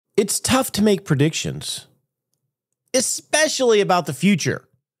It's tough to make predictions, especially about the future.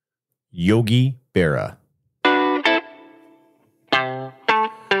 Yogi Berra.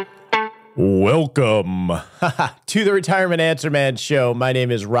 Welcome to the Retirement Answer Man Show. My name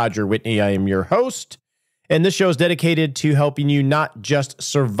is Roger Whitney. I am your host, and this show is dedicated to helping you not just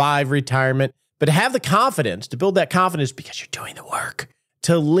survive retirement, but to have the confidence, to build that confidence because you're doing the work,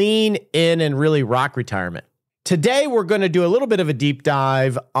 to lean in and really rock retirement. Today, we're going to do a little bit of a deep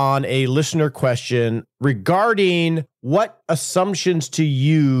dive on a listener question regarding what assumptions to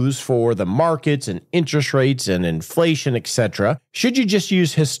use for the markets and interest rates and inflation, etc. Should you just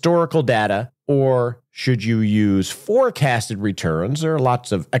use historical data or should you use forecasted returns? There are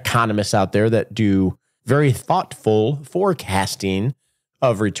lots of economists out there that do very thoughtful forecasting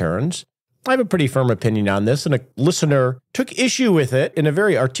of returns. I have a pretty firm opinion on this, and a listener took issue with it in a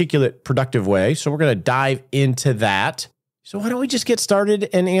very articulate, productive way. So we're going to dive into that. So why don't we just get started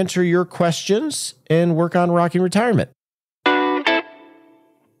and answer your questions and work on rocking retirement?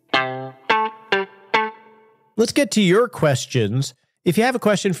 Let's get to your questions. If you have a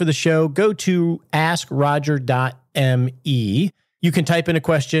question for the show, go to askroger.me. You can type in a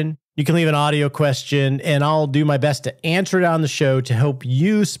question. You can leave an audio question, and I'll do my best to answer it on the show to help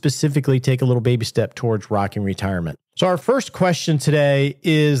you specifically take a little baby step towards rocking retirement. So our first question today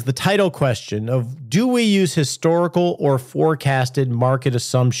is the title question of, do we use historical or forecasted market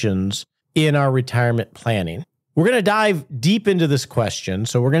assumptions in our retirement planning? We're going to dive deep into this question.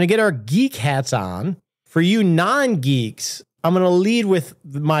 So we're going to get our geek hats on. For you non-geeks, I'm going to lead with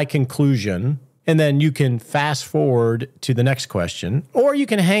my conclusion, and then you can fast forward to the next question, or you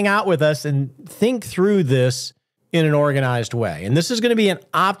can hang out with us and think through this in an organized way. And this is going to be an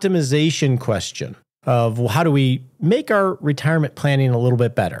optimization question of, well, how do we make our retirement planning a little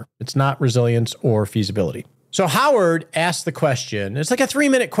bit better? It's not resilience or feasibility. So Howard asked the question. It's like a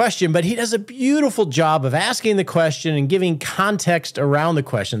 3-minute question, but he does a beautiful job of asking the question and giving context around the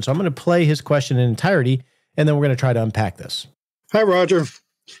question. So I'm going to play his question in entirety, and then we're going to try to unpack this. Hi, Roger.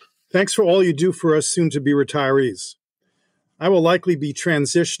 Thanks for all you do for us soon-to-be retirees. I will likely be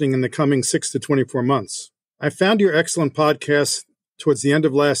transitioning in the coming 6 to 24 months. I found your excellent podcast towards the end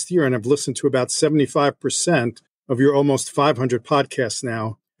of last year and have listened to about 75% of your almost 500 podcasts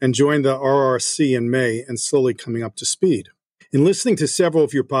now and joined the RRC in May and slowly coming up to speed. In listening to several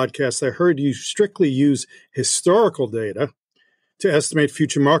of your podcasts, I heard you strictly use historical data to estimate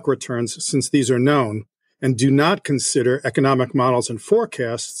future market returns since these are known, and do not consider economic models and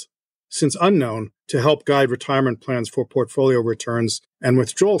forecasts, since unknown, to help guide retirement plans for portfolio returns and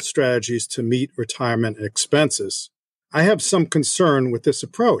withdrawal strategies to meet retirement expenses. I have some concern with this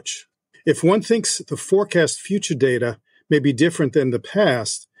approach. If one thinks the forecast future data may be different than the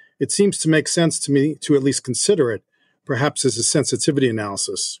past, it seems to make sense to me to at least consider it, perhaps as a sensitivity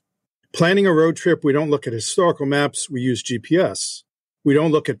analysis. Planning a road trip, we don't look at historical maps, we use GPS. We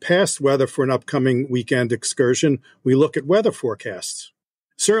don't look at past weather for an upcoming weekend excursion, we look at weather forecasts.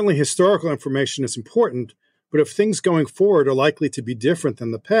 Certainly, historical information is important, but if things going forward are likely to be different than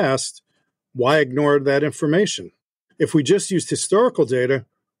the past, why ignore that information? If we just used historical data,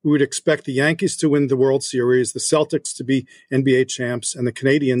 we would expect the Yankees to win the World Series, the Celtics to be NBA champs, and the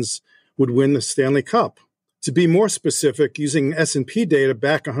Canadians would win the Stanley Cup. To be more specific, using S&P data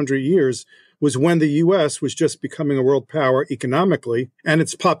back 100 years was when the U.S. was just becoming a world power economically, and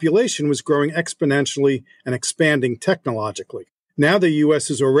its population was growing exponentially and expanding technologically. Now the U.S.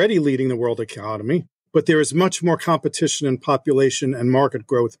 is already leading the world economy, but there is much more competition in population and market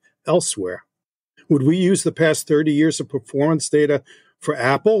growth elsewhere. Would we use the past 30 years of performance data for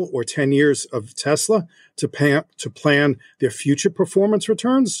Apple or 10 years of Tesla to plan their future performance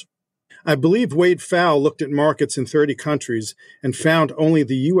returns? I believe Wade Fowle looked at markets in 30 countries and found only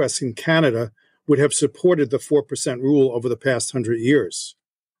the U.S. and Canada would have supported the 4% rule over the past 100 years.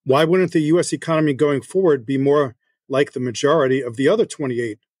 Why wouldn't the U.S. economy going forward be more like the majority of the other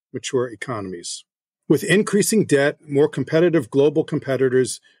 28 mature economies? With increasing debt, more competitive global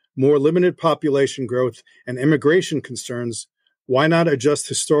competitors, more limited population growth, and immigration concerns, why not adjust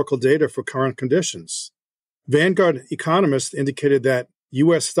historical data for current conditions? Vanguard economists indicated that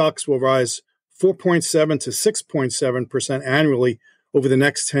U.S. stocks will rise 4.7 to 6.7% annually over the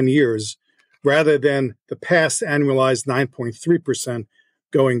next 10 years, rather than the past annualized 9.3%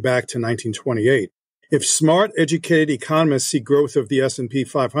 going back to 1928. If smart, educated economists see growth of the S&P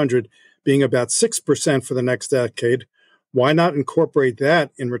 500 being about 6% for the next decade, why not incorporate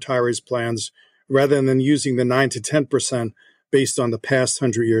that in retirees' plans rather than using the 9 to 10% based on the past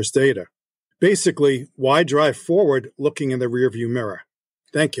 100 years' data? Basically, why drive forward looking in the rearview mirror?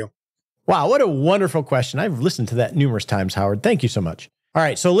 Thank you. Wow, what a wonderful question. I've listened to that numerous times, Howard. Thank you so much. All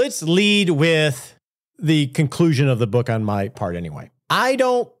right, so let's lead with the conclusion of the book on my part anyway. I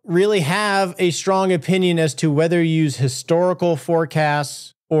don't really have a strong opinion as to whether you use historical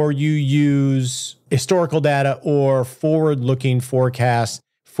forecasts or you use historical data or forward-looking forecasts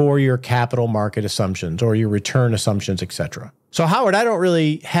for your capital market assumptions or your return assumptions, etc. So Howard, I don't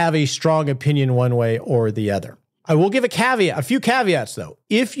really have a strong opinion one way or the other. I will give a few caveats though.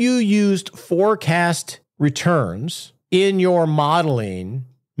 If you used forecast returns in your modeling,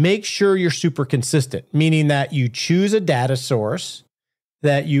 make sure you're super consistent, meaning that you choose a data source,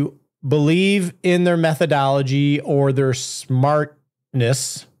 that you believe in their methodology or their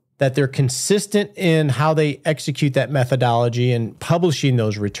smartness, that they're consistent in how they execute that methodology and publishing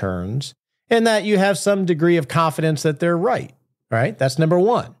those returns, and that you have some degree of confidence that they're right, right? That's number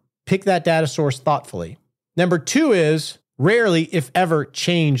one. Pick that data source thoughtfully. Number two is rarely, if ever,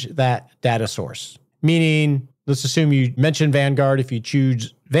 change that data source. Meaning, let's assume you mentioned Vanguard. If you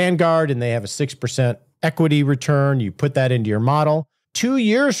choose Vanguard and they have a 6% equity return, you put that into your model. 2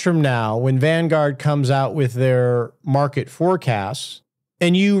 years from now, when Vanguard comes out with their market forecasts,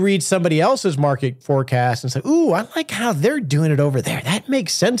 and you read somebody else's market forecast and say, ooh, I like how they're doing it over there. That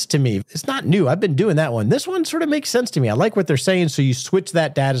makes sense to me. It's not new. I've been doing that one. This one sort of makes sense to me. I like what they're saying. So you switch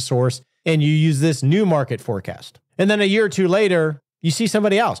that data source and you use this new market forecast. And then a year or two later, you see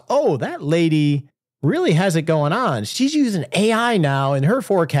somebody else. Oh, that lady really has it going on. She's using AI now and her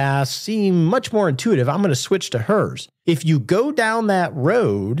forecasts seem much more intuitive. I'm going to switch to hers. If you go down that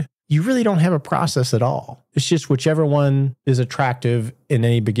road, you really don't have a process at all. It's just whichever one is attractive in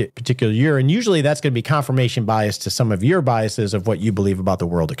any particular year. And usually that's going to be confirmation bias to some of your biases of what you believe about the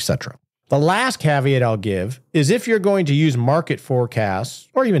world, etc. The last caveat I'll give is if you're going to use market forecasts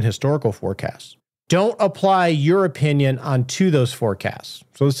or even historical forecasts, don't apply your opinion onto those forecasts.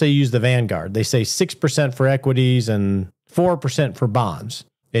 So let's say you use the Vanguard. They say 6% for equities and 4% for bonds.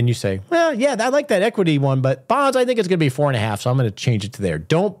 And you say, well, yeah, I like that equity one, but bonds, I think it's going to be 4.5, so I'm going to change it to there.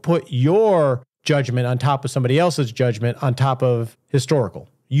 Don't put your judgment on top of somebody else's judgment on top of historical.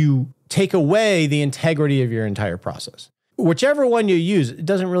 You take away the integrity of your entire process. Whichever one you use, it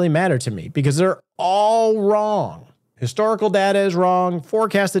doesn't really matter to me because they're all wrong. Historical data is wrong.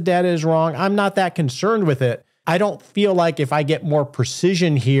 Forecasted data is wrong. I'm not that concerned with it. I don't feel like if I get more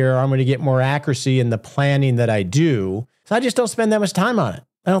precision here, I'm going to get more accuracy in the planning that I do. So I just don't spend that much time on it.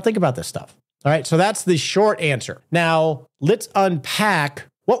 I don't think about this stuff. All right, so that's the short answer. Now, let's unpack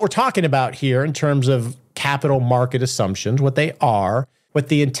what we're talking about here in terms of capital market assumptions, what they are, what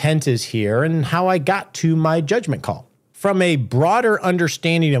the intent is here, and how I got to my judgment call. From a broader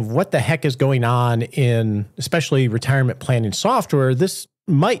understanding of what the heck is going on in especially retirement planning software, this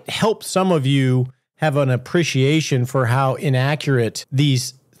might help some of you have an appreciation for how inaccurate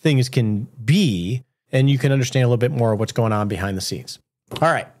these things can be, and you can understand a little bit more of what's going on behind the scenes. All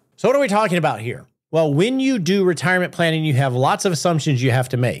right, so what are we talking about here? Well, when you do retirement planning, you have lots of assumptions you have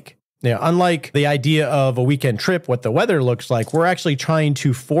to make. Now, unlike the idea of a weekend trip, what the weather looks like, we're actually trying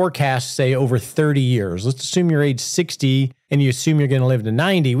to forecast, say, over 30 years. Let's assume you're age 60 and you assume you're going to live to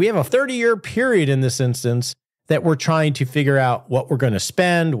 90. We have a 30-year period in this instance that we're trying to figure out what we're going to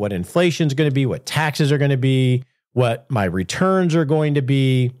spend, what inflation is going to be, what taxes are going to be, what my returns are going to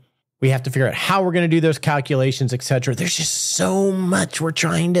be. We have to figure out how we're going to do those calculations, et cetera. There's just so much we're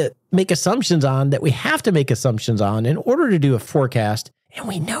trying to make assumptions on that we have to make assumptions on in order to do a forecast, and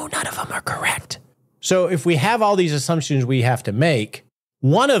we know none of them are correct. So if we have all these assumptions we have to make,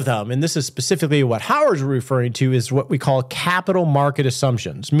 one of them, and this is specifically what Howard's referring to, is what we call capital market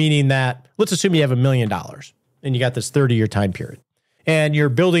assumptions, meaning that let's assume you have $1 million and you got this 30-year time period, and you're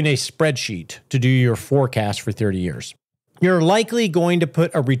building a spreadsheet to do your forecast for 30 years. You're likely going to put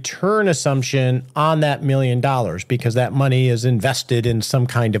a return assumption on that $1 million because that money is invested in some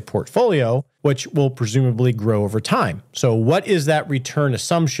kind of portfolio, which will presumably grow over time. So what is that return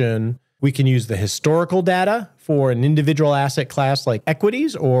assumption? We can use the historical data for an individual asset class like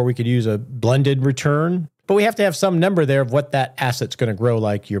equities, or we could use a blended return, but we have to have some number there of what that asset's going to grow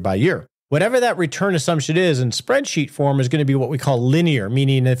like year by year. Whatever that return assumption is in spreadsheet form is going to be what we call linear,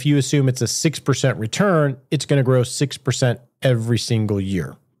 meaning if you assume it's a 6% return, it's going to grow 6% every single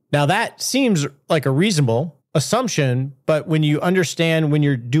year. Now that seems like a reasonable assumption, but when you understand when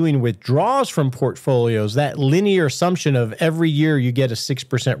you're doing withdrawals from portfolios, that linear assumption of every year you get a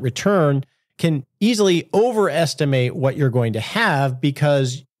 6% return can easily overestimate what you're going to have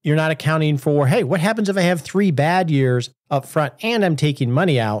because you're not accounting for, hey, what happens if I have 3 bad years up front and I'm taking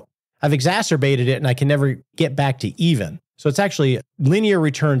money out? I've exacerbated it and I can never get back to even. So it's actually linear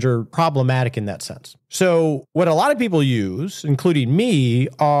returns are problematic in that sense. So what a lot of people use, including me,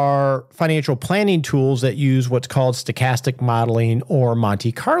 are financial planning tools that use what's called stochastic modeling or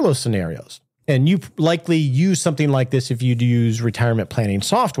Monte Carlo scenarios. And you likely use something like this if you use retirement planning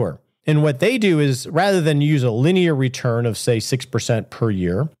software. And what they do is rather than use a linear return of, say, 6% per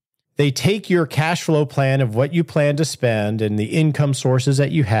year, they take your cash flow plan of what you plan to spend and the income sources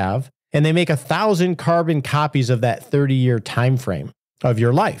that you have, and they make 1,000 carbon copies of that 30-year time frame of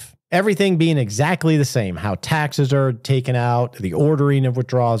your life. Everything being exactly the same, how taxes are taken out, the ordering of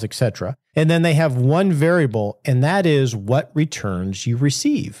withdrawals, etc. And then they have one variable, and that is what returns you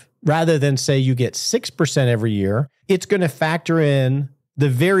receive. Rather than say you get 6% every year, it's going to factor in the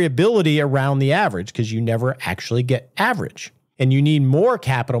variability around the average because you never actually get average. And you need more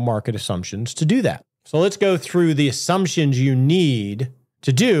capital market assumptions to do that. So let's go through the assumptions you need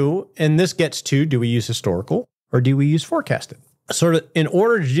to do. And this gets to, do we use historical or do we use forecasted? Sort of in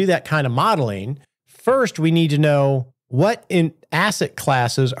order to do that kind of modeling, first we need to know what in asset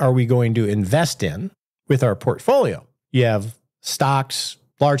classes are we going to invest in with our portfolio. You have stocks,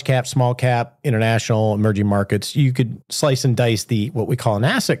 large cap, small cap, international, emerging markets. You could slice and dice what we call an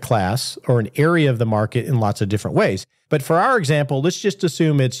asset class or an area of the market in lots of different ways. But for our example, let's just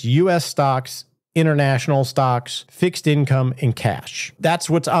assume it's US stocks, international stocks, fixed income, and cash. That's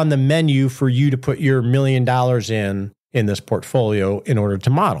what's on the menu for you to put your $1 million in this portfolio in order to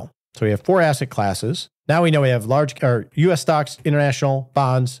model. So we have 4 asset classes. Now we know we have US stocks, international,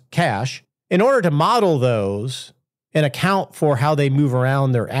 bonds, cash. In order to model those and account for how they move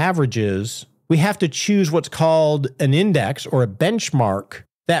around their averages, we have to choose what's called an index or a benchmark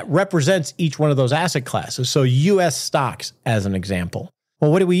that represents each one of those asset classes. So US stocks, as an example.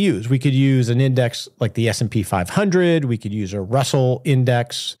 Well, what do we use? We could use an index like the S&P 500. We could use a Russell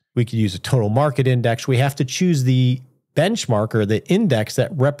index. We could use a total market index. We have to choose the benchmark or the index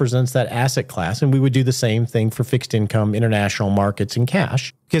that represents that asset class. And we would do the same thing for fixed income, international markets, and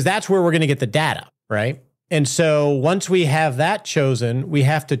cash, because that's where we're going to get the data, right? And so once we have that chosen, we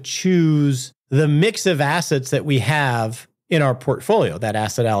have to choose the mix of assets that we have in our portfolio, that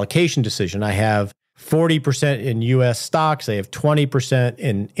asset allocation decision. I have 40% in US stocks. I have 20%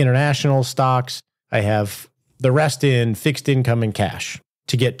 in international stocks. I have the rest in fixed income and cash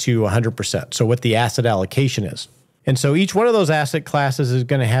to get to 100%. So what the asset allocation is. And so each one of those asset classes is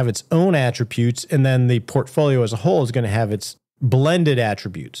going to have its own attributes, and then the portfolio as a whole is going to have its blended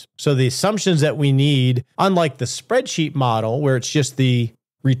attributes. So the assumptions that we need, unlike the spreadsheet model where it's just the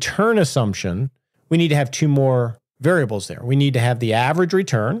return assumption, we need to have 2 more variables there. We need to have the average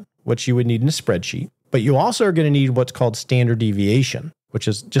return, which you would need in a spreadsheet, but you also are going to need what's called standard deviation, which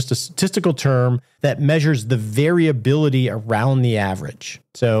is just a statistical term that measures the variability around the average.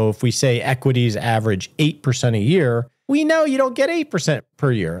 So if we say equities average 8% a year, we know you don't get 8%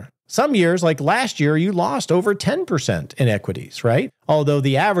 per year. Some years, like last year, you lost over 10% in equities, right? Although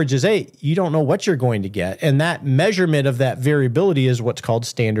the average is 8, you don't know what you're going to get. And that measurement of that variability is what's called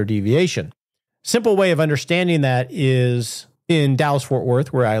standard deviation. Simple way of understanding that is in Dallas-Fort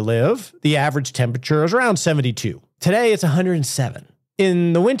Worth, where I live, the average temperature is around 72. Today, it's 107.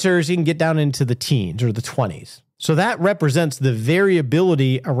 In the winters, you can get down into the teens or the 20s. So that represents the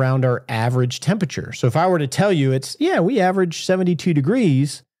variability around our average temperature. So if I were to tell you we average 72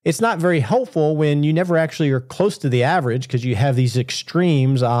 degrees, it's not very helpful when you never actually are close to the average because you have these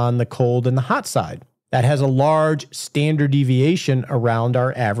extremes on the cold and the hot side. That has a large standard deviation around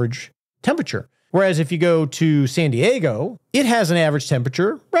our average temperature. Whereas if you go to San Diego, it has an average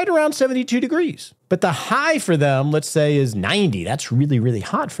temperature right around 72 degrees. But the high for them, let's say, is 90. That's really, really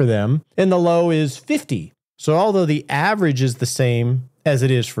hot for them. And the low is 50. So although the average is the same as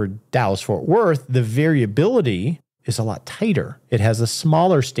it is for Dallas-Fort Worth, the variability is a lot tighter. It has a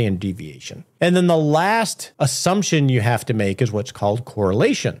smaller standard deviation. And then the last assumption you have to make is what's called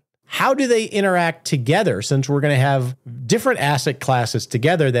correlation. How do they interact together, since we're going to have different asset classes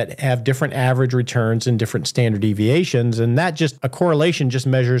together that have different average returns and different standard deviations? And a correlation just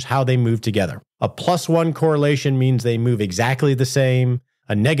measures how they move together. A +1 correlation means they move exactly the same.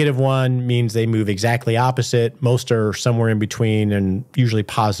 A -1 means they move exactly opposite. Most are somewhere in between and usually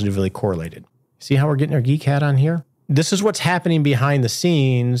positively correlated. See how we're getting our geek hat on here? This is what's happening behind the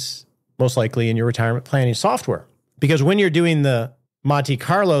scenes, most likely in your retirement planning software. Because when you're doing the Monte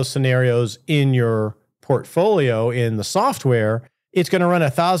Carlo scenarios in your portfolio in the software, it's going to run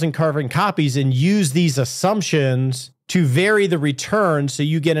 1,000 carbon copies and use these assumptions to vary the return so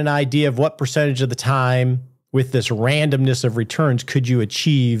you get an idea of what percentage of the time with this randomness of returns could you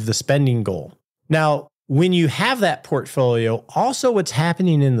achieve the spending goal. Now, when you have that portfolio, also what's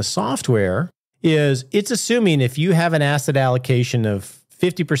happening in the software is it's assuming if you have an asset allocation of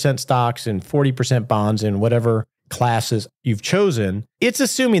 50% stocks and 40% bonds in whatever classes you've chosen, it's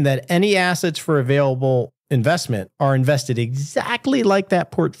assuming that any assets for available investment are invested exactly like that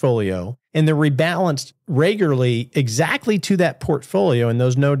portfolio, and they're rebalanced regularly exactly to that portfolio, and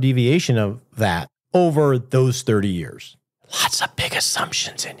there's no deviation of that over those 30 years. Lots of big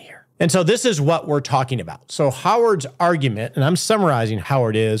assumptions in here. And so this is what we're talking about. So Howard's argument, and I'm summarizing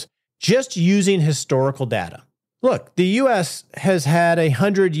Howard, is just using historical data. Look, the U.S. has had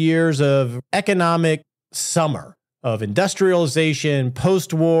 100 years of economic summer, of industrialization,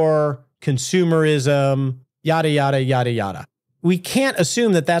 post-war, consumerism, yada, yada, yada, yada. We can't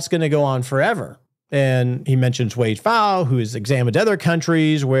assume that that's going to go on forever. And he mentions Wade Pfau, who has examined other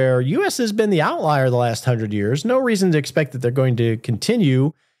countries where U.S. has been the outlier the last 100 years. No reason to expect that they're going to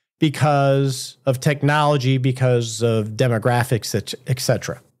continue because of technology, because of demographics, et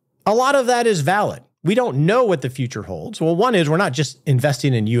cetera. A lot of that is valid. We don't know what the future holds. Well, one is we're not just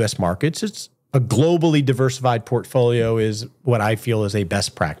investing in U.S. markets. It's a globally diversified portfolio is what I feel is a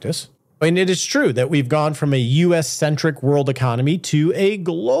best practice. And it is true that we've gone from a U.S.-centric world economy to a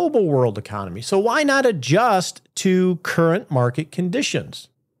global world economy. So why not adjust to current market conditions?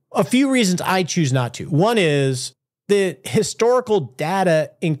 A few reasons I choose not to. One is the historical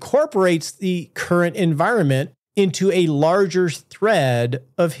data incorporates the current environment into a larger thread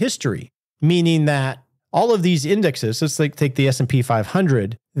of history, meaning that all of these indexes, let's take the S&P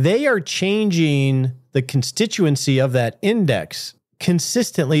 500, they are changing the constituency of that index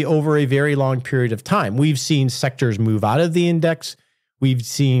consistently over a very long period of time. We've seen sectors move out of the index. We've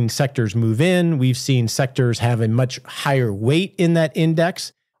seen sectors move in. We've seen sectors have a much higher weight in that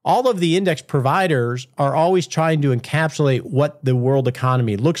index. All of the index providers are always trying to encapsulate what the world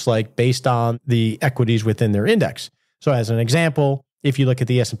economy looks like based on the equities within their index. So as an example, if you look at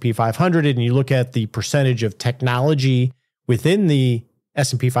the S&P 500 and you look at the percentage of technology within the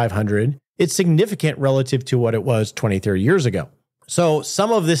S&P 500, it's significant relative to what it was 20, 30 years ago. So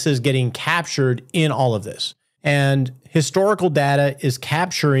some of this is getting captured in all of this. And historical data is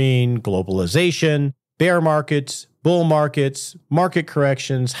capturing globalization, bear markets, bull markets, market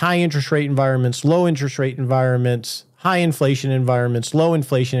corrections, high interest rate environments, low interest rate environments, high inflation environments, low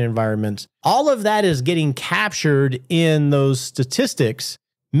inflation environments. All of that is getting captured in those statistics,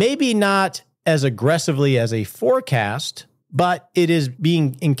 maybe not as aggressively as a forecast, but it is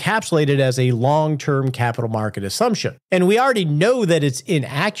being encapsulated as a long-term capital market assumption. And we already know that it's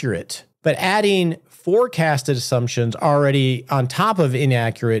inaccurate, but adding forecasted assumptions already on top of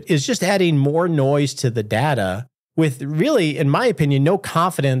inaccurate is just adding more noise to the data with really, in my opinion, no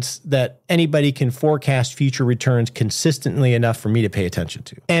confidence that anybody can forecast future returns consistently enough for me to pay attention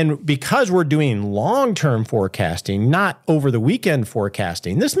to. And because we're doing long-term forecasting, not over the weekend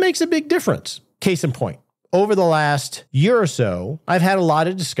forecasting, this makes a big difference. Case in point, over the last year or so, I've had a lot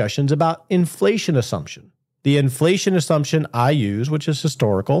of discussions about inflation assumption. The inflation assumption I use, which is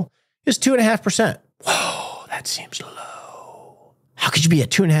historical, is 2.5%. Whoa, that seems low. How could you be at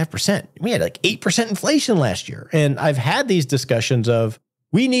 2.5%? We had like 8% inflation last year. And I've had these discussions of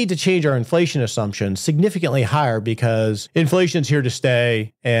we need to change our inflation assumption significantly higher because inflation's here to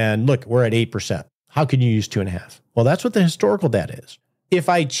stay. And look, we're at 8%. How can you use 2.5? Well, that's what the historical data is. If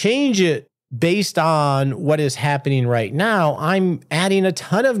I change it based on what is happening right now, I'm adding a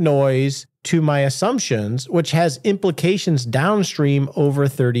ton of noise to my assumptions, which has implications downstream over a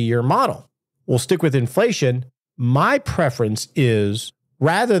 30-year model. We'll stick with inflation. My preference is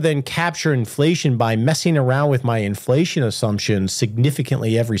rather than capture inflation by messing around with my inflation assumptions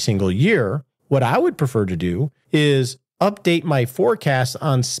significantly every single year, what I would prefer to do is update my forecast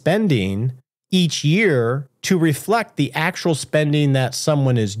on spending each year to reflect the actual spending that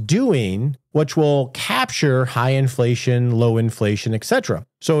someone is doing, which will capture high inflation, low inflation, et cetera.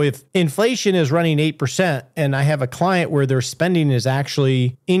 So if inflation is running 8% and I have a client where their spending is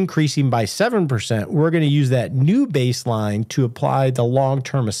actually increasing by 7%, we're going to use that new baseline to apply the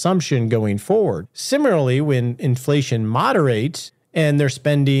long-term assumption going forward. Similarly, when inflation moderates and their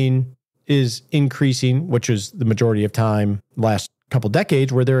spending is increasing, which is the majority of time last couple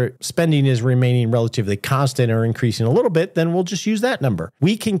decades where their spending is remaining relatively constant or increasing a little bit, then we'll just use that number.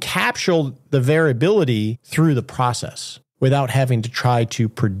 We can capture the variability through the process without having to try to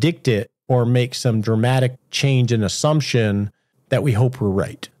predict it or make some dramatic change in assumption that we hope we're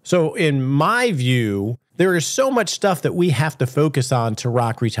right. So in my view, there is so much stuff that we have to focus on to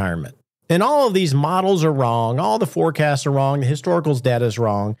rock retirement. And all of these models are wrong. All the forecasts are wrong. The historicals data is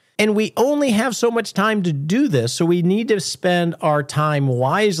wrong. And we only have so much time to do this. So we need to spend our time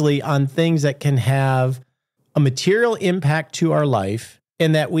wisely on things that can have a material impact to our life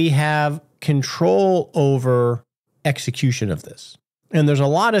and that we have control over execution of this. And there's a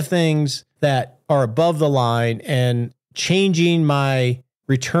lot of things that are above the line, and changing my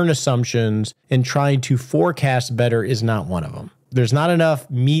return assumptions and trying to forecast better is not one of them. There's not enough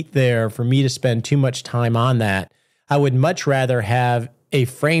meat there for me to spend too much time on that. I would much rather have a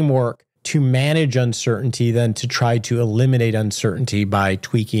framework to manage uncertainty than to try to eliminate uncertainty by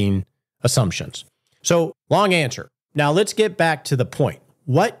tweaking assumptions. So, long answer. Now let's get back to the point.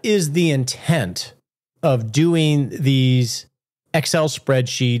 What is the intent of doing these Excel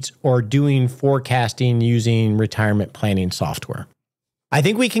spreadsheets or doing forecasting using retirement planning software? I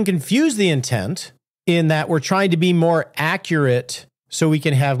think we can confuse the intent in that we're trying to be more accurate so we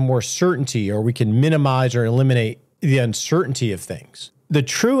can have more certainty, or we can minimize or eliminate the uncertainty of things. The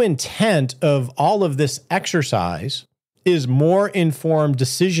true intent of all of this exercise is more informed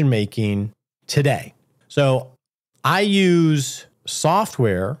decision-making today. So I use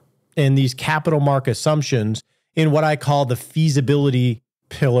software and these capital market assumptions in what I call the feasibility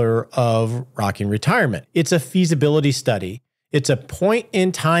pillar of Rocking Retirement. It's a feasibility study. It's a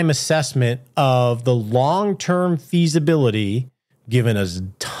point-in-time assessment of the long-term feasibility, given a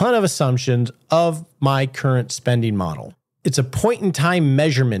ton of assumptions, of my current spending model. It's a point-in-time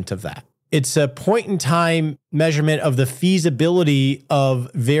measurement of that. It's a point-in-time measurement of the feasibility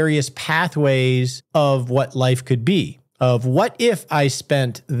of various pathways of what life could be, of what if I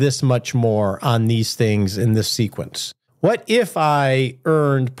spent this much more on these things in this sequence? What if I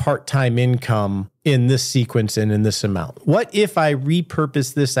earned part-time income in this sequence and in this amount? What if I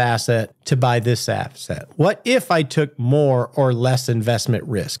repurposed this asset to buy this asset? What if I took more or less investment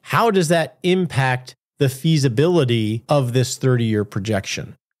risk? How does that impact the feasibility of this 30-year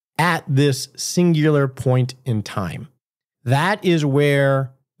projection at this singular point in time? That is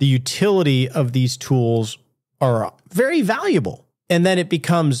where the utility of these tools are very valuable. And then it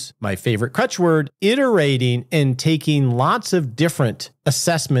becomes my favorite crutch word, iterating and taking lots of different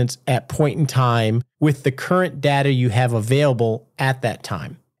assessments at point in time with the current data you have available at that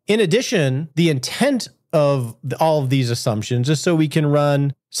time. In addition, the intent of all of these assumptions is so we can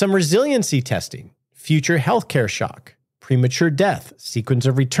run some resiliency testing, future healthcare shock, premature death, sequence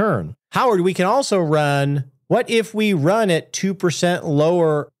of return. Howard, we can also run, what if we run at 2%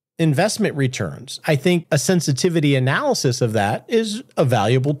 lower investment returns? I think a sensitivity analysis of that is a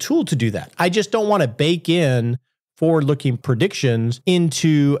valuable tool to do that. I just don't want to bake in forward-looking predictions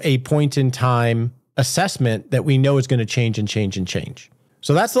into a point-in-time assessment that we know is going to change and change and change.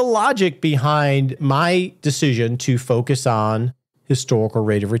 So that's the logic behind my decision to focus on historical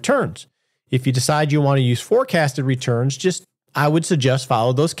rate of returns. If you decide you want to use forecasted returns, I would suggest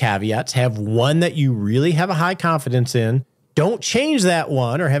follow those caveats. Have one that you really have a high confidence in. Don't change that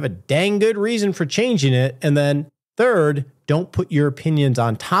one or have a dang good reason for changing it. And then third, don't put your opinions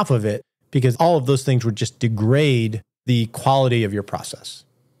on top of it, because all of those things would just degrade the quality of your process.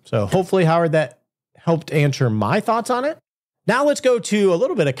 So hopefully, Howard, that helped answer my thoughts on it. Now let's go to a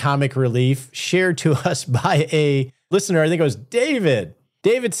little bit of comic relief shared to us by a listener. I think it was David.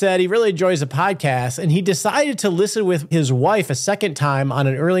 David said he really enjoys the podcast, and he decided to listen with his wife a second time on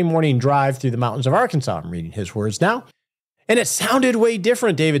an early morning drive through the mountains of Arkansas. I'm reading his words now. And it sounded way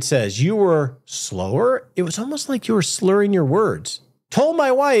different, David says. You were slower. It was almost like you were slurring your words. Told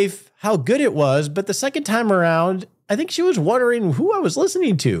my wife how good it was, but the second time around, I think she was wondering who I was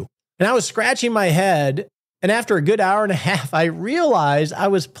listening to. And I was scratching my head. And after a good hour and a half, I realized I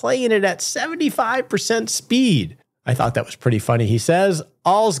was playing it at 75% speed. I thought that was pretty funny. He says,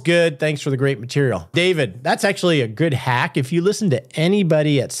 all's good. Thanks for the great material. David, that's actually a good hack. If you listen to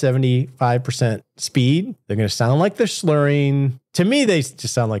anybody at 75% speed, they're going to sound like they're slurring. To me, they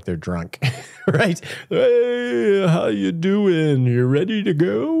just sound like they're drunk, right? Hey, how you doing? You ready to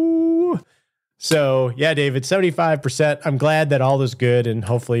go? So yeah, David, 75%. I'm glad that all is good, and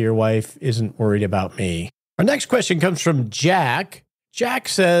hopefully your wife isn't worried about me. Our next question comes from Jack. Jack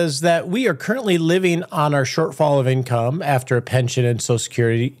says that we are currently living on our shortfall of income after a pension and Social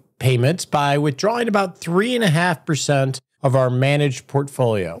Security payments by withdrawing about 3.5% of our managed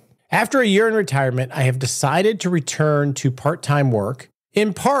portfolio. After a year in retirement, I have decided to return to part-time work,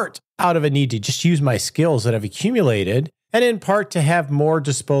 in part out of a need to just use my skills that I've accumulated, and in part to have more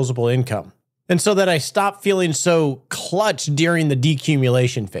disposable income. And so that I stop feeling so clutched during the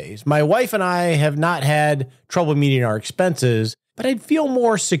decumulation phase. My wife and I have not had trouble meeting our expenses, but I'd feel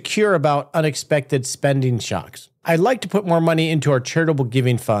more secure about unexpected spending shocks. I'd like to put more money into our charitable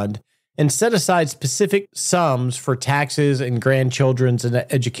giving fund and set aside specific sums for taxes and grandchildren's and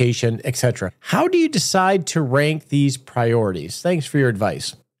education, etc. How do you decide to rank these priorities? Thanks for your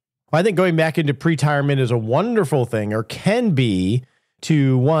advice. Well, I think going back into pre-retirement is a wonderful thing, or can be,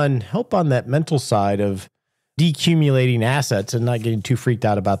 to, one, help on that mental side of decumulating assets and not getting too freaked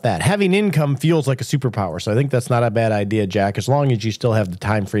out about that. Having income feels like a superpower. So I think that's not a bad idea, Jack, as long as you still have the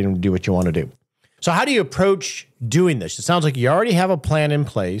time freedom to do what you want to do. So how do you approach doing this? It sounds like you already have a plan in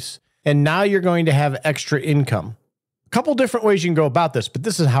place, and now you're going to have extra income. A couple different ways you can go about this, but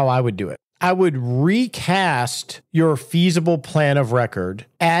this is how I would do it. I would recast your feasible plan of record,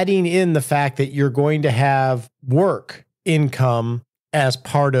 adding in the fact that you're going to have work income as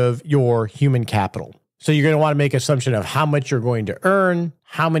part of your human capital. So you're going to want to make an assumption of how much you're going to earn,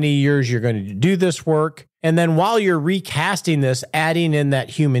 how many years you're going to do this work. And then while you're recasting this, adding in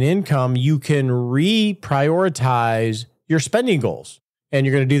that human income, you can reprioritize your spending goals. And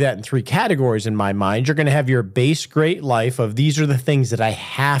you're going to do that in 3 categories in my mind. You're going to have your base great life of these are the things that I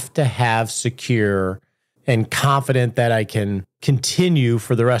have to have secure and confident that I can continue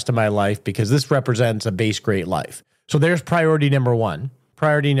for the rest of my life because this represents a base great life. So there's priority number 1.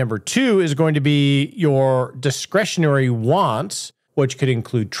 Priority number 2 is going to be your discretionary wants, which could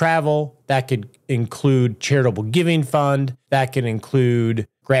include travel. That could include charitable giving fund. That could include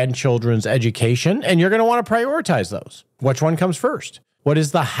grandchildren's education. And you're going to want to prioritize those. Which one comes first? What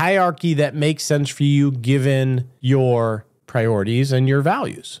is the hierarchy that makes sense for you given your priorities and your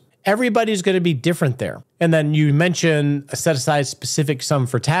values? Everybody's going to be different there. And then you mentioned a set aside specific sum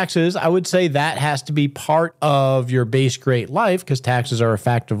for taxes. I would say that has to be part of your base great life because taxes are a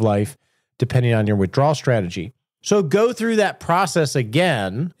fact of life depending on your withdrawal strategy. So go through that process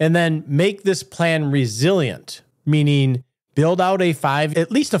again and then make this plan resilient, meaning build out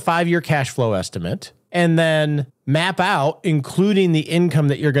at least a 5-year cash flow estimate, and then map out, including the income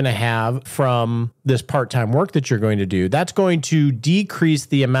that you're going to have from this part-time work that you're going to do. That's going to decrease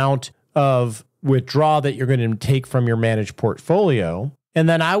the amount of withdrawal that you're going to take from your managed portfolio. And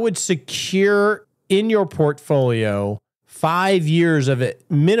then I would secure in your portfolio 5 years of it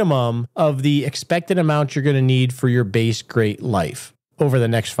minimum of the expected amount you're going to need for your base great life over the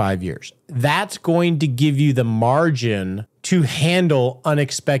next 5 years. That's going to give you the margin to handle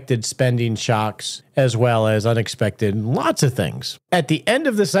unexpected spending shocks as well as unexpected lots of things. At the end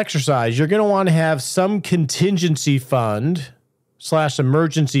of this exercise, you're going to want to have some contingency fund /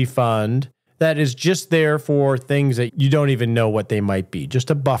 emergency fund that is just there for things that you don't even know what they might be,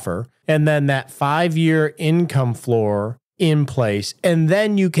 just a buffer. And then that 5-year income floor in place. And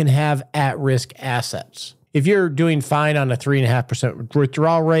then you can have at-risk assets. If you're doing fine on a 3.5%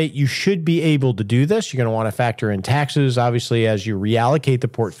 withdrawal rate, you should be able to do this. You're going to want to factor in taxes, obviously, as you reallocate the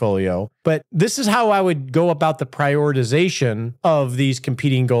portfolio. But this is how I would go about the prioritization of these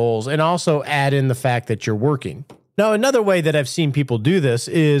competing goals and also add in the fact that you're working. Now, another way that I've seen people do this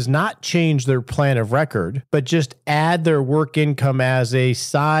is not change their plan of record, but just add their work income as a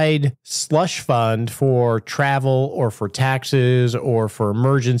side slush fund for travel or for taxes or for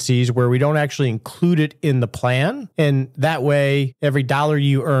emergencies where we don't actually include it in the plan. And that way, every dollar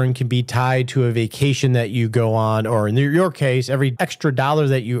you earn can be tied to a vacation that you go on, or in your case, every extra dollar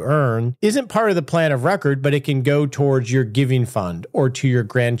that you earn isn't part of the plan of record, but it can go towards your giving fund or to your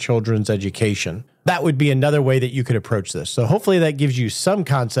grandchildren's education. That would be another way that you could approach this. So hopefully that gives you some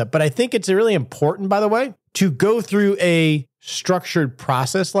concept. But I think it's really important, by the way, to go through a structured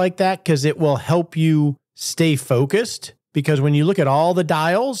process like that because it will help you stay focused. Because when you look at all the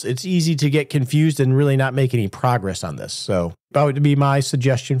dials, it's easy to get confused and really not make any progress on this. So that would be my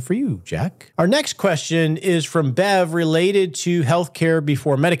suggestion for you, Jack. Our next question is from Bev related to healthcare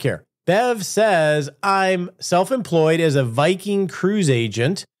before Medicare. Bev says, I'm self-employed as a Viking cruise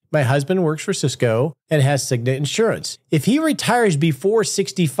agent. My husband works for Cisco and has Cigna insurance. If he retires before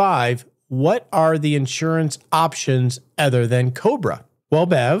 65, what are the insurance options other than Cobra? Well,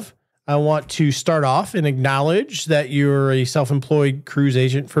 Bev, I want to start off and acknowledge that you're a self-employed cruise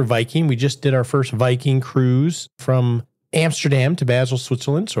agent for Viking. We just did our first Viking cruise from Amsterdam to Basel,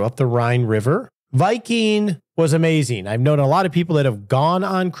 Switzerland, so up the Rhine River. Viking was amazing. I've known a lot of people that have gone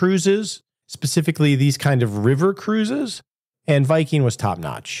on cruises, specifically these kind of river cruises. And Viking was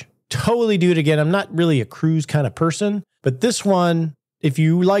top-notch. Totally do it again. I'm not really a cruise kind of person, but this one, if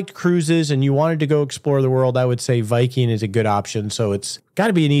you liked cruises and you wanted to go explore the world, I would say Viking is a good option. So it's got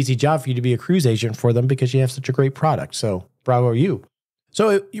to be an easy job for you to be a cruise agent for them because you have such a great product. So bravo you.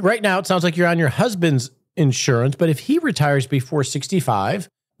 So right now, it sounds like you're on your husband's insurance, but if he retires before 65,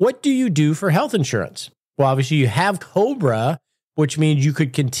 what do you do for health insurance? Well, obviously you have Cobra, which means you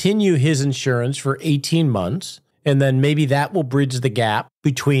could continue his insurance for 18 months. And then maybe that will bridge the gap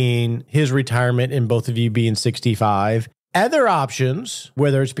between his retirement and both of you being 65. Other options,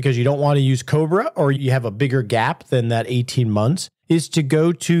 whether it's because you don't want to use Cobra or you have a bigger gap than that 18 months, is to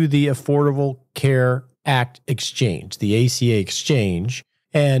go to the Affordable Care Act exchange, the ACA exchange.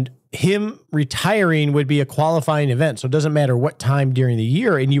 And him retiring would be a qualifying event. So it doesn't matter what time during the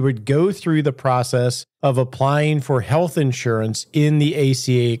year. And you would go through the process of applying for health insurance in the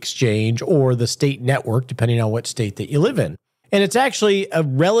ACA exchange or the state network, depending on what state that you live in. And it's actually a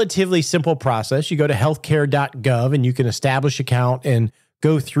relatively simple process. You go to healthcare.gov and you can establish an account and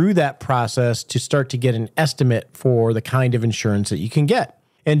go through that process to start to get an estimate for the kind of insurance that you can get.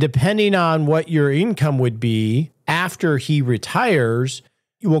 And depending on what your income would be after he retires,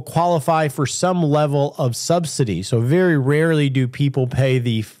 you will qualify for some level of subsidy. So very rarely do people pay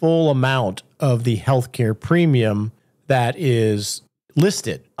the full amount of the healthcare premium that is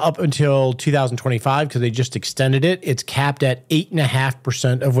listed up until 2025 because they just extended it. It's capped at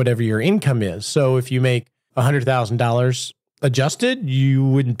 8.5% of whatever your income is. So if you make $100,000 adjusted, you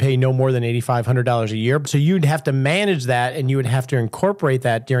wouldn't pay no more than $8,500 a year. So you'd have to manage that and you would have to incorporate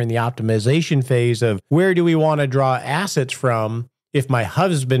that during the optimization phase of where do we want to draw assets from if my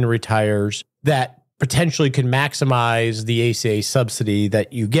husband retires that potentially could maximize the ACA subsidy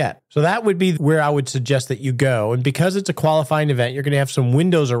that you get. So that would be where I would suggest that you go. And because it's a qualifying event, you're going to have some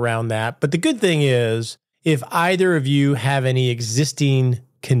windows around that. But the good thing is, if either of you have any existing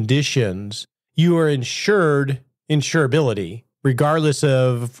conditions, you are insurability, regardless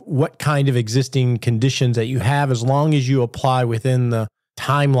of what kind of existing conditions that you have, as long as you apply within the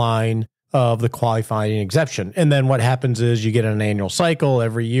timeline of the qualifying exception. And then what happens is you get an annual cycle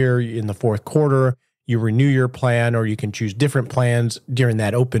every year in the fourth quarter, you renew your plan, or you can choose different plans during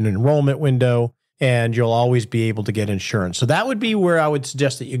that open enrollment window, and you'll always be able to get insurance. So that would be where I would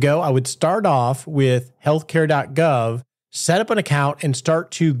suggest that you go. I would start off with healthcare.gov, set up an account, and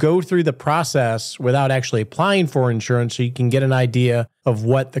start to go through the process without actually applying for insurance so you can get an idea of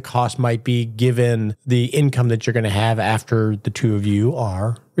what the cost might be given the income that you're going to have after the two of you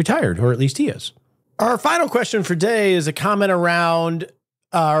are retired, or at least he is. Our final question for today is a comment around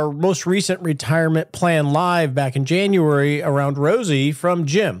our most recent retirement plan live back in January around Rosie from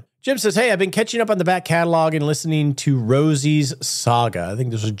Jim. Jim says, hey, I've been catching up on the back catalog and listening to Rosie's saga. I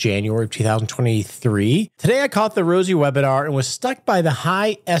think this was January of 2023. Today, I caught the Rosie webinar and was struck by the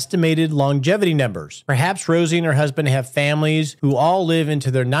high estimated longevity numbers. Perhaps Rosie and her husband have families who all live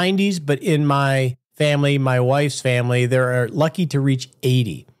into their 90s, but in my family, my wife's family, they're lucky to reach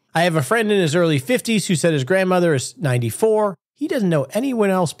 80. I have a friend in his early 50s who said his grandmother is 94. He doesn't know anyone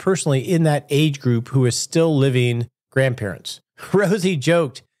else personally in that age group who is still living grandparents. Rosie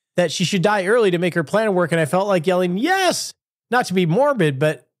joked that she should die early to make her plan work, and I felt like yelling, yes! Not to be morbid,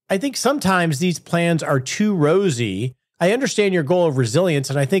 but I think sometimes these plans are too rosy. I understand your goal of resilience,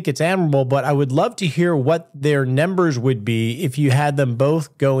 and I think it's admirable, but I would love to hear what their numbers would be if you had them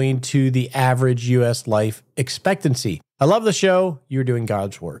both going to the average U.S. life expectancy. I love the show. You're doing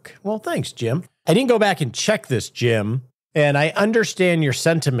God's work. Well, thanks, Jim. I didn't go back and check this, Jim, and I understand your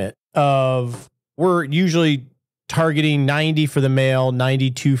sentiment of we're usually targeting 90 for the male,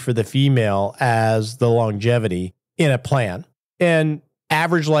 92 for the female as the longevity in a plan. And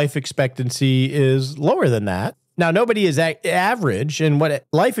average life expectancy is lower than that. Now, nobody is average, and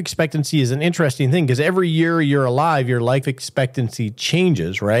life expectancy is an interesting thing because every year you're alive, your life expectancy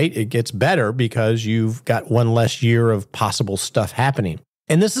changes, right? It gets better because you've got one less year of possible stuff happening.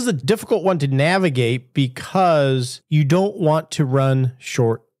 And this is a difficult one to navigate because you don't want to run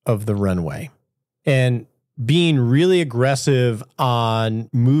short of the runway. And being really aggressive on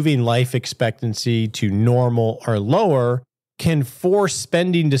moving life expectancy to normal or lower can force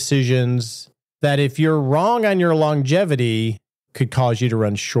spending decisions that, if you're wrong on your longevity, could cause you to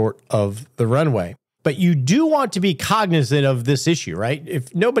run short of the runway. But you do want to be cognizant of this issue, right?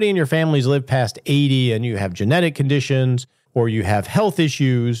 If nobody in your family's lived past 80 and you have genetic conditions or you have health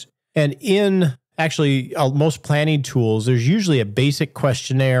issues, and in actually most planning tools, there's usually a basic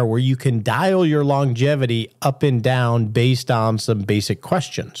questionnaire where you can dial your longevity up and down based on some basic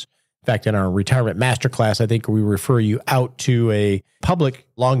questions. In fact, in our retirement masterclass, I think we refer you out to a public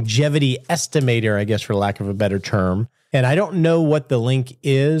longevity estimator, I guess, for lack of a better term. And I don't know what the link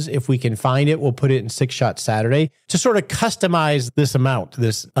is. If we can find it, we'll put it in 6 Shot Saturday to sort of customize this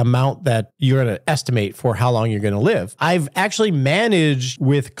amount that you're going to estimate for how long you're going to live. I've actually managed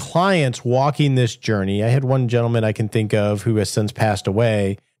with clients walking this journey. I had one gentleman I can think of who has since passed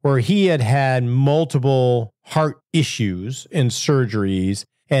away, where he had multiple heart issues and surgeries.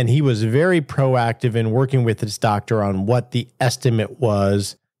 And he was very proactive in working with his doctor on what the estimate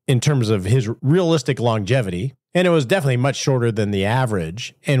was in terms of his realistic longevity. And it was definitely much shorter than the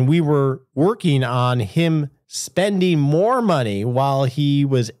average. And we were working on him spending more money while he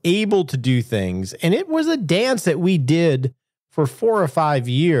was able to do things. And it was a dance that we did for 4 or 5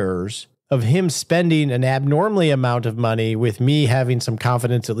 years of him spending an abnormally amount of money with me having some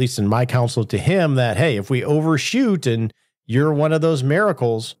confidence, at least in my counsel to him, that, hey, if we overshoot and you're one of those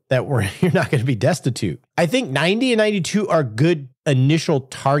miracles that you're not going to be destitute. I think 90 and 92 are good initial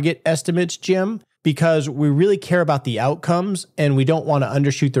target estimates, Jim, because we really care about the outcomes and we don't want to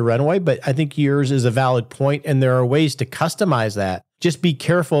undershoot the runway. But I think yours is a valid point, and there are ways to customize that. Just be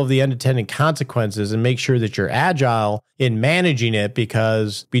careful of the unintended consequences and make sure that you're agile in managing it,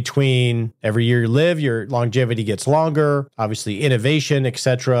 because between every year you live, your longevity gets longer, obviously innovation,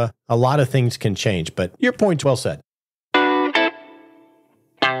 etc. A lot of things can change, but your point's well said.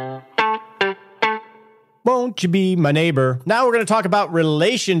 Won't you be my neighbor? Now we're going to talk about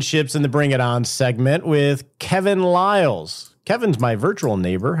relationships in the Bring It On segment with Kevin Lyles. Kevin's my virtual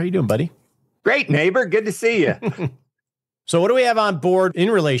neighbor. How you doing, buddy? Great, neighbor. Good to see you. So what do we have on board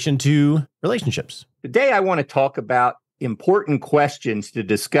in relation to relationships? Today, I want to talk about important questions to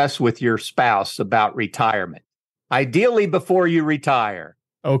discuss with your spouse about retirement, ideally before you retire.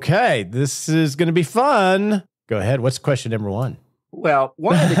 Okay, this is going to be fun. Go ahead. What's question number one? Well,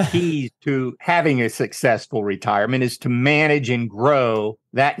 one of the keys to having a successful retirement is to manage and grow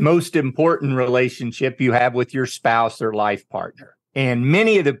that most important relationship you have with your spouse or life partner. And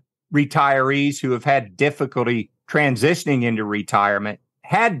many of the retirees who have had difficulty transitioning into retirement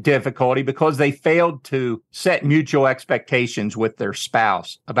had difficulty because they failed to set mutual expectations with their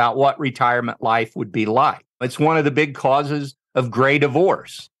spouse about what retirement life would be like. It's one of the big causes of gray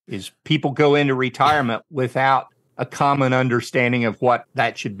divorce, is people go into retirement without a common understanding of what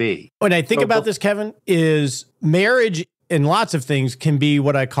that should be. When I think about this, Kevin, is marriage in lots of things can be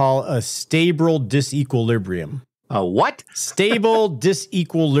what I call a stable disequilibrium. A what? Stable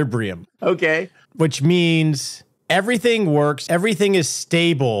disequilibrium. Okay. Which means everything works, everything is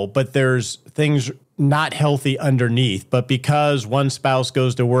stable, but there's things not healthy underneath. But because one spouse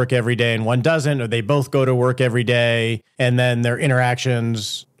goes to work every day and one doesn't, or they both go to work every day, and then their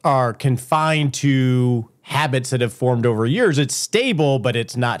interactions are confined to habits that have formed over years, it's stable, but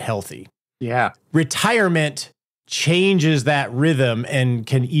it's not healthy. Yeah. Retirement changes that rhythm and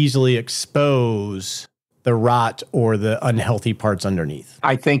can easily expose the rot or the unhealthy parts underneath.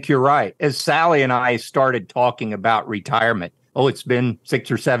 I think you're right. As Sally and I started talking about retirement, it's been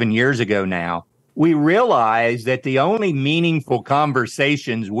 6 or 7 years ago now, we realized that the only meaningful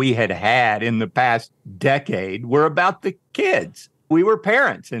conversations we had had in the past decade were about the kids. We were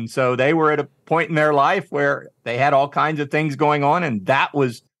parents, and so they were at a point in their life where they had all kinds of things going on, and that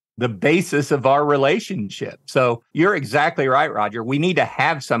was the basis of our relationship. So you're exactly right, Roger. We need to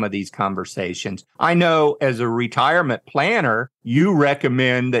have some of these conversations. I know as a retirement planner, you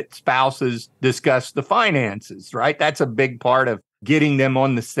recommend that spouses discuss the finances, right? That's a big part of getting them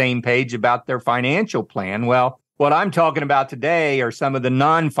on the same page about their financial plan. Well, what I'm talking about today are some of the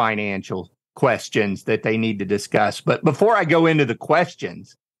non-financial questions that they need to discuss. But before I go into the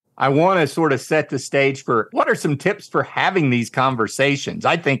questions, I want to sort of set the stage for what are some tips for having these conversations.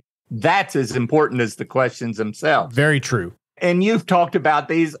 I think that's as important as the questions themselves. Very true. And you've talked about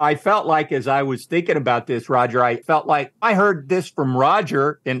these. I felt like as I was thinking about this, Roger, I felt like I heard this from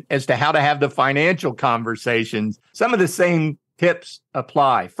Roger as to how to have the financial conversations. Some of the same tips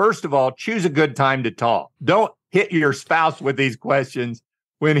apply. First of all, choose a good time to talk. Don't hit your spouse with these questions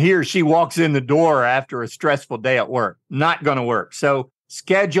when he or she walks in the door after a stressful day at work. Not going to work. So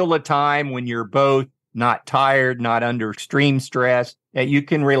schedule a time when you're both not tired, not under extreme stress, that you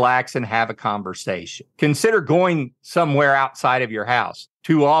can relax and have a conversation. Consider going somewhere outside of your house.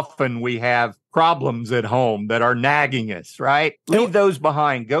 Too often we have problems at home that are nagging us, right? Leave those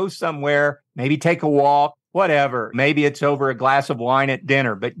behind. Go somewhere, maybe take a walk, whatever. Maybe it's over a glass of wine at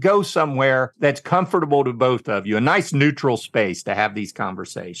dinner, but go somewhere that's comfortable to both of you, a nice neutral space to have these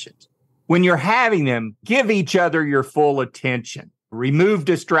conversations. When you're having them, give each other your full attention. Remove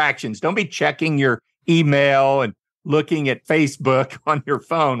distractions. Don't be checking your email and looking at Facebook on your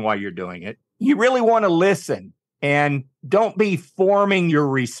phone while you're doing it. You really want to listen, and don't be forming your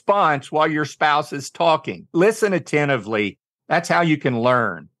response while your spouse is talking. Listen attentively. That's how you can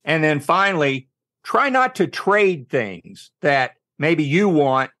learn. And then finally, try not to trade things that maybe you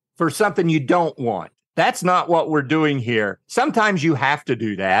want for something you don't want. That's not what we're doing here. Sometimes you have to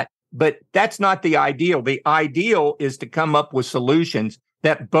do that, but that's not the ideal. The ideal is to come up with solutions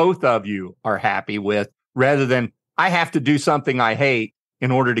that both of you are happy with, rather than I have to do something I hate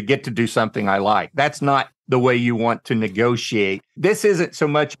in order to get to do something I like. That's not the way you want to negotiate. This isn't so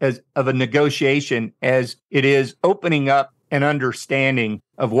much as of a negotiation as it is opening up an understanding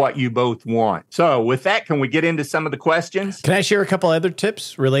of what you both want. So with that, can we get into some of the questions? Can I share a couple other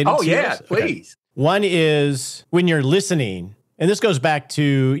tips related to this? Please. Okay. One is when you're listening And this goes back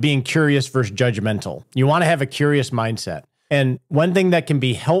to being curious versus judgmental. You want to have a curious mindset. And one thing that can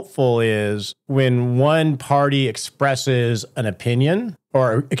be helpful is when one party expresses an opinion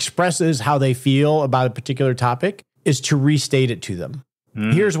or expresses how they feel about a particular topic, is to restate it to them.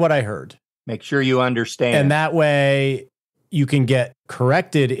 Here's what I heard. Make sure you understand. And that way you can get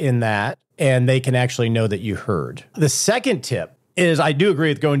corrected in that and they can actually know that you heard. The second tip is, I do agree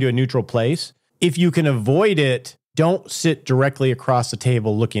with going to a neutral place. If you can avoid it, don't sit directly across the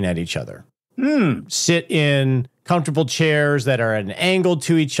table looking at each other. Sit in comfortable chairs that are at an angle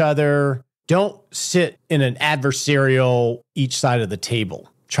to each other. Don't sit in an adversarial each side of the table.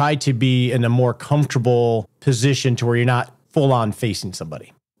 Try to be in a more comfortable position to where you're not full on facing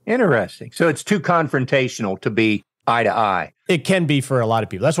somebody. Interesting. So it's too confrontational to be eye to eye. It can be for a lot of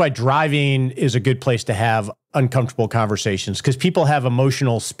people. That's why driving is a good place to have uncomfortable conversations, because people have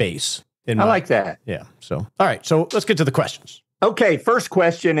emotional space. I like that. Yeah. So, all right. So let's get to the questions. Okay. First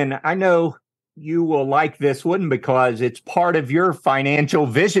question. And I know you will like this one because it's part of your financial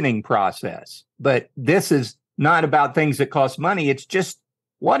visioning process. But this is not about things that cost money. It's just,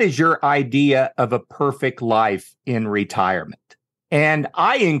 what is your idea of a perfect life in retirement? And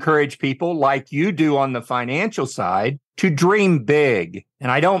I encourage people, like you do on the financial side, to dream big.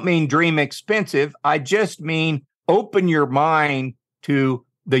 And I don't mean dream expensive. I just mean open your mind to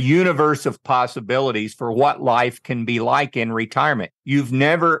the universe of possibilities for what life can be like in retirement. You've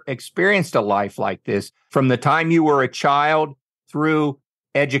never experienced a life like this. From the time you were a child through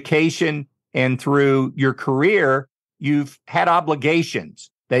education and through your career, you've had obligations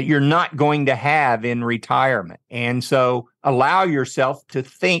that you're not going to have in retirement. And so allow yourself to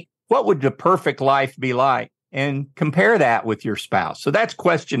think, what would the perfect life be like? And compare that with your spouse. So that's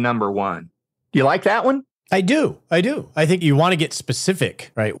question number one. Do you like that one? I do. I think you want to get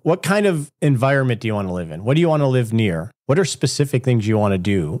specific, right? What kind of environment do you want to live in? What do you want to live near? What are specific things you want to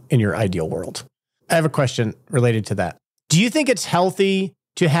do in your ideal world? I have a question related to that. Do you think it's healthy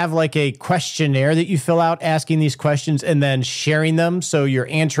to have like a questionnaire that you fill out asking these questions and then sharing them so you're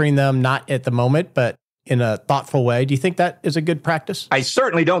answering them not at the moment, but in a thoughtful way? Do you think that is a good practice? I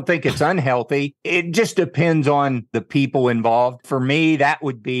certainly don't think it's unhealthy. It just depends on the people involved. For me, that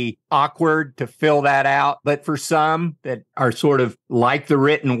would be awkward to fill that out. But for some that are sort of like the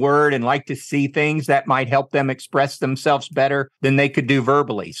written word and like to see things, that might help them express themselves better than they could do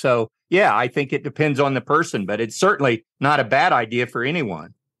verbally. So yeah, I think it depends on the person, but it's certainly not a bad idea for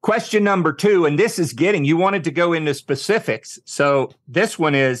anyone. Question number two, and this is you wanted to go into specifics. So this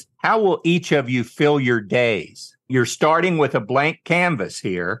one is, how will each of you fill your days? You're starting with a blank canvas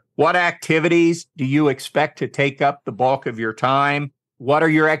here. What activities do you expect to take up the bulk of your time? What are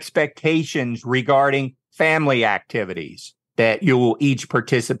your expectations regarding family activities that you will each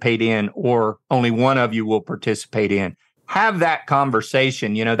participate in, or only one of you will participate in? Have that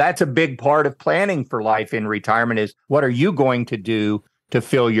conversation. You know, that's a big part of planning for life in retirement, is what are you going to do to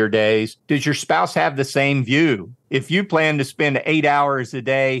fill your days? Does your spouse have the same view? If you plan to spend 8 hours a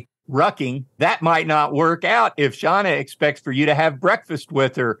day rucking, that might not work out if Shauna expects for you to have breakfast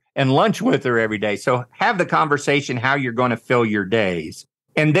with her and lunch with her every day. So have the conversation how you're going to fill your days.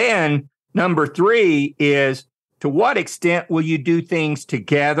 And then number three is, to what extent will you do things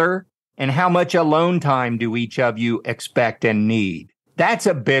together, and how much alone time do each of you expect and need? That's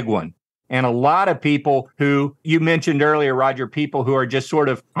a big one. And a lot of people who you mentioned earlier, Roger, people who are just sort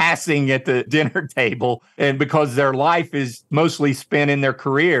of passing at the dinner table, and because their life is mostly spent in their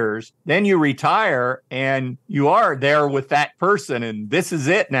careers, then you retire and you are there with that person and this is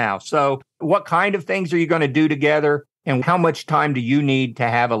it now. So what kind of things are you going to do together, and how much time do you need to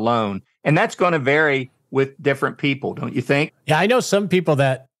have alone? And that's going to vary with different people, don't you think? Yeah, I know some people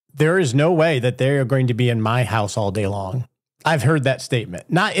that there is no way that they are going to be in my house all day long. I've heard that statement,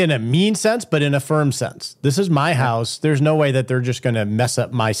 not in a mean sense, but in a firm sense. This is my house. There's no way that they're just going to mess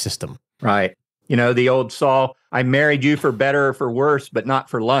up my system. Right. You know, the old saw, I married you for better or for worse, but not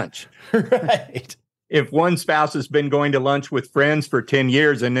for lunch. Right. If one spouse has been going to lunch with friends for 10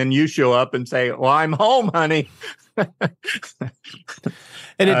 years and then you show up and say, well, I'm home, honey. And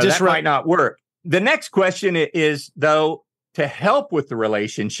it just that might not work. The next question is, though, to help with the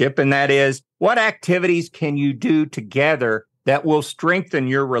relationship, and that is, what activities can you do together that will strengthen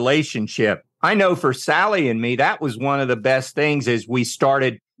your relationship? I know for Sally and me, that was one of the best things, is we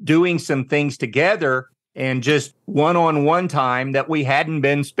started doing some things together and just one-on-one time that we hadn't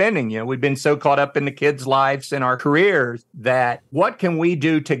been spending. You know, we've been so caught up in the kids' lives and our careers that what can we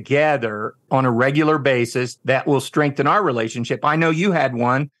do together on a regular basis that will strengthen our relationship? I know you had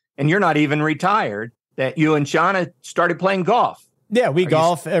one, and you're not even retired, that you and Shauna started playing golf. Yeah, we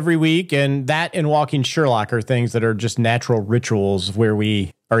golf every week, and that and walking Sherlock are things that are just natural rituals where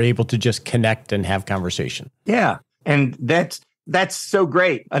we are able to just connect and have conversation. Yeah. And that's so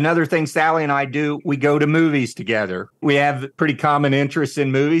great. Another thing Sally and I do, we go to movies together. We have pretty common interests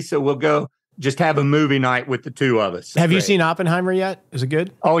in movies, so we'll go just have a movie night with the two of us. Have you seen Oppenheimer yet? Is it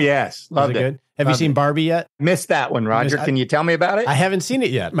good? Oh, yes. Loved it. Good? Have you seen Barbie yet? Missed that one, Roger. Can you tell me about it? I haven't seen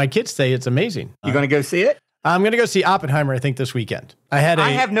it yet. My kids say it's amazing. You going to go see it? I'm going to go see Oppenheimer, I think, this weekend. I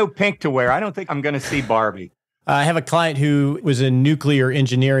have no pink to wear. I don't think I'm going to see Barbie. I have a client who was in nuclear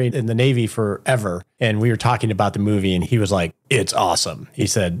engineering in the Navy forever, and we were talking about the movie, and he was like, it's awesome. He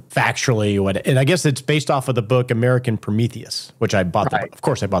said, factually, and I guess it's based off of the book American Prometheus, which I bought. Right. Of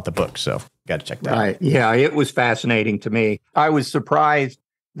course, I bought the book, so got to check that out. Yeah, it was fascinating to me. I was surprised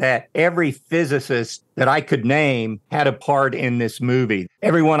that every physicist that I could name had a part in this movie.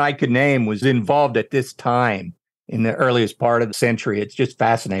 Everyone I could name was involved at this time in the earliest part of the century. It's just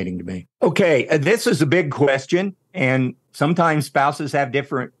fascinating to me. Okay, this is a big question, and sometimes spouses have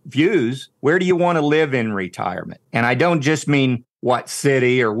different views. Where do you want to live in retirement? And I don't just mean what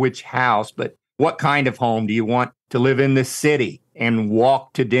city or which house, but what kind of home do you want to live in the city and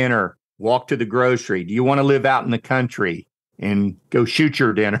walk to dinner, walk to the grocery? Do you want to live out in the country and go shoot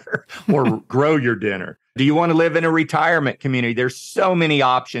your dinner or grow your dinner? Do you want to live in a retirement community? There's so many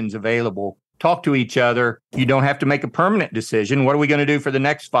options available. Talk to each other. You don't have to make a permanent decision. What are we going to do for the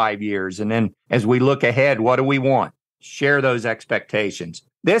next 5 years? And then as we look ahead, what do we want? Share those expectations.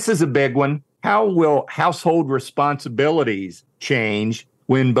 This is a big one. How will household responsibilities change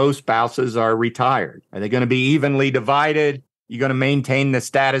when both spouses are retired? Are they going to be evenly divided? You're going to maintain the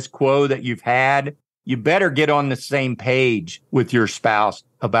status quo that you've had? You better get on the same page with your spouse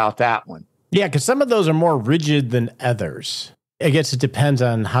about that one. Yeah, because some of those are more rigid than others. I guess it depends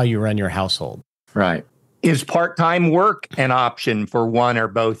on how you run your household. Right. Is part-time work an option for one or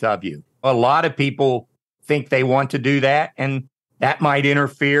both of you? A lot of people think they want to do that, and that might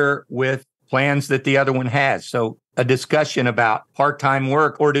interfere with plans that the other one has. So a discussion about part-time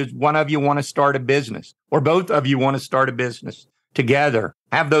work, or does one of you want to start a business? Or both of you want to start a business together?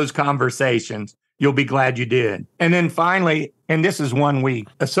 Have those conversations. You'll be glad you did. And then finally, and this is one we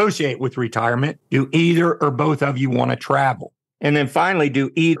associate with retirement, do either or both of you want to travel? And then finally,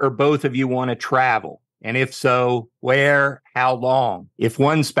 do either or both of you want to travel? And if so, where, how long? If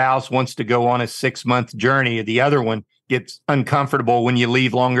one spouse wants to go on a 6-month journey, the other one gets uncomfortable when you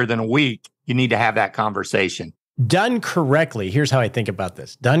leave longer than a week, you need to have that conversation. Done correctly, here's how I think about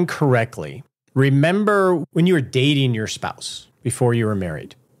this. Done correctly, remember when you were dating your spouse before you were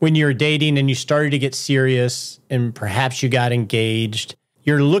married. When you were dating and you started to get serious and perhaps you got engaged,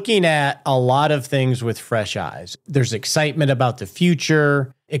 you're looking at a lot of things with fresh eyes. There's excitement about the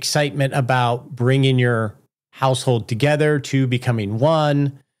future, excitement about bringing your household together to becoming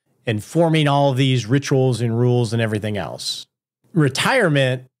one and forming all of these rituals and rules and everything else.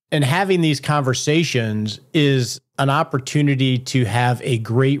 Retirement and having these conversations is an opportunity to have a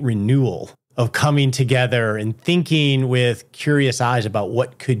great renewal of coming together and thinking with curious eyes about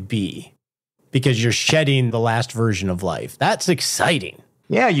what could be, because you're shedding the last version of life. That's exciting.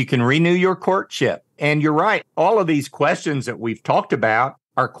 Yeah, you can renew your courtship. And you're right. All of these questions that we've talked about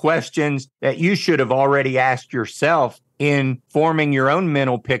are questions that you should have already asked yourself in forming your own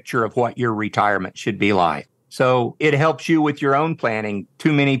mental picture of what your retirement should be like. So it helps you with your own planning.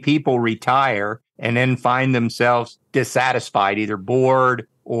 Too many people retire and then find themselves dissatisfied, either bored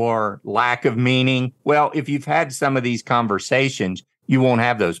or lack of meaning. Well, if you've had some of these conversations, you won't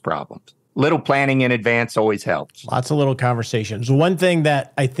have those problems. Little planning in advance always helps. Lots of little conversations. One thing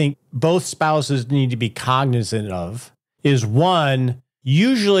that I think both spouses need to be cognizant of is, one,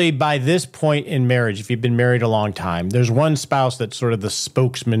 usually by this point in marriage, if you've been married a long time, there's one spouse that's sort of the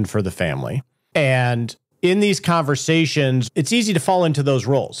spokesman for the family. And in these conversations, it's easy to fall into those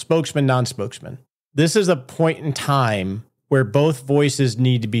roles, spokesman, non-spokesman. This is a point in time where both voices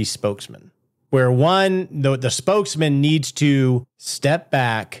need to be spokesman, where one, the spokesman needs to step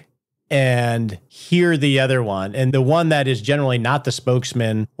back and hear the other one. And the one that is generally not the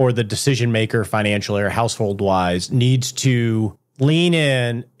spokesman or the decision maker financially or household wise needs to lean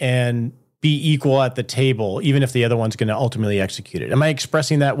in and be equal at the table, even if the other one's going to ultimately execute it. Am I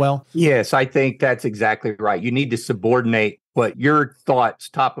expressing that well? Yes, I think that's exactly right. You need to subordinate what your thoughts,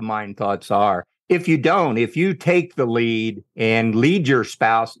 top of mind thoughts are. If you don't, if you take the lead and lead your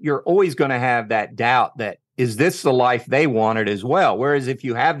spouse, you're always going to have that doubt that, is this the life they wanted as well? Whereas if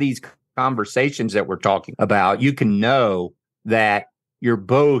you have these conversations that we're talking about, you can know that you're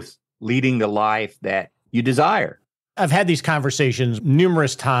both leading the life that you desire. I've had these conversations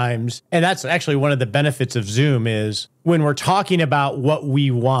numerous times, and that's actually one of the benefits of Zoom is when we're talking about what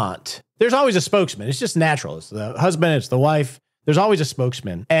we want, there's always a spokesman. It's just natural. It's the husband, it's the wife. There's always a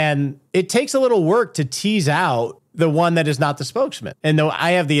spokesman. And it takes a little work to tease out the one that is not the spokesman. And though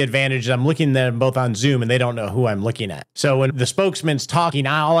I have the advantage, I'm looking at them both on Zoom and they don't know who I'm looking at. So when the spokesman's talking,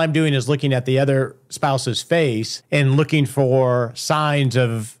 all I'm doing is looking at the other spouse's face and looking for signs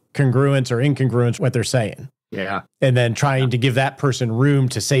of congruence or incongruence what they're saying. Yeah. And then trying to give that person room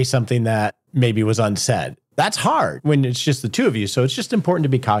to say something that maybe was unsaid. That's hard when it's just the two of you. So it's just important to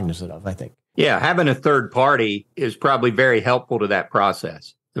be cognizant of, I think. Yeah. Having a third party is probably very helpful to that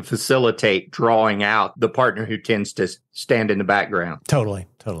process to facilitate drawing out the partner who tends to stand in the background. Totally.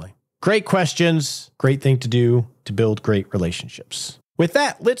 Great questions. Great thing to do to build great relationships. With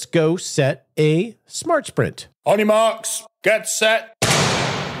that, let's go set a smart sprint. On your marks, get set.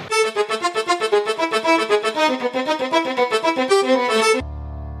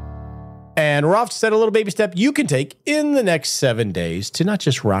 And we're off to set a little baby step you can take in the next 7 days to not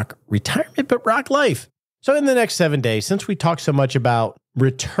just rock retirement, but rock life. So in the next 7 days, since we talked so much about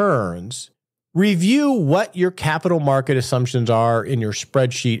returns, review what your capital market assumptions are in your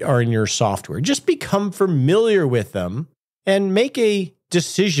spreadsheet or in your software. Just become familiar with them and make a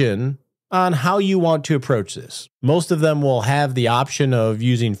decision on how you want to approach this. Most of them will have the option of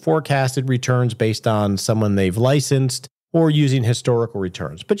using forecasted returns based on someone they've licensed or using historical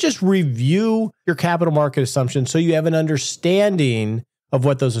returns. But just review your capital market assumptions so you have an understanding of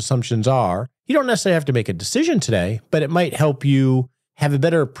what those assumptions are. You don't necessarily have to make a decision today, but it might help you have a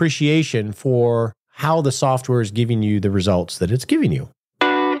better appreciation for how the software is giving you the results that it's giving you.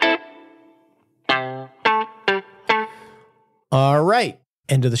 All right.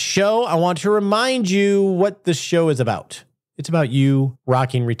 End of the show. I want to remind you what the show is about. It's about you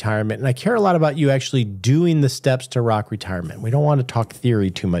rocking retirement. And I care a lot about you actually doing the steps to rock retirement. We don't want to talk theory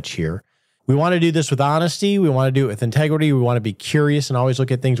too much here. We want to do this with honesty. We want to do it with integrity. We want to be curious and always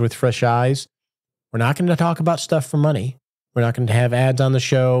look at things with fresh eyes. We're not going to talk about stuff for money. We're not going to have ads on the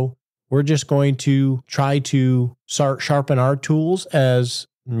show. We're just going to try to sharpen our tools as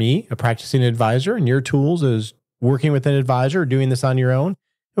me, a practicing advisor, and your tools as working with an advisor or doing this on your own.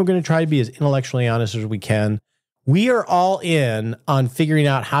 We're going to try to be as intellectually honest as we can. We are all in on figuring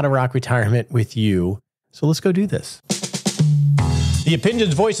out how to rock retirement with you. So let's go do this. The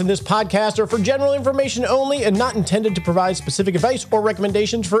opinions voiced in this podcast are for general information only and not intended to provide specific advice or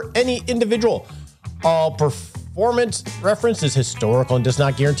recommendations for any individual. All performance reference is historical and does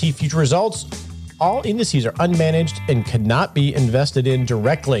not guarantee future results. All indices are unmanaged and cannot be invested in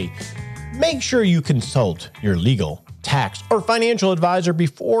directly. Make sure you consult your legal, tax, or financial advisor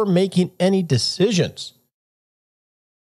before making any decisions.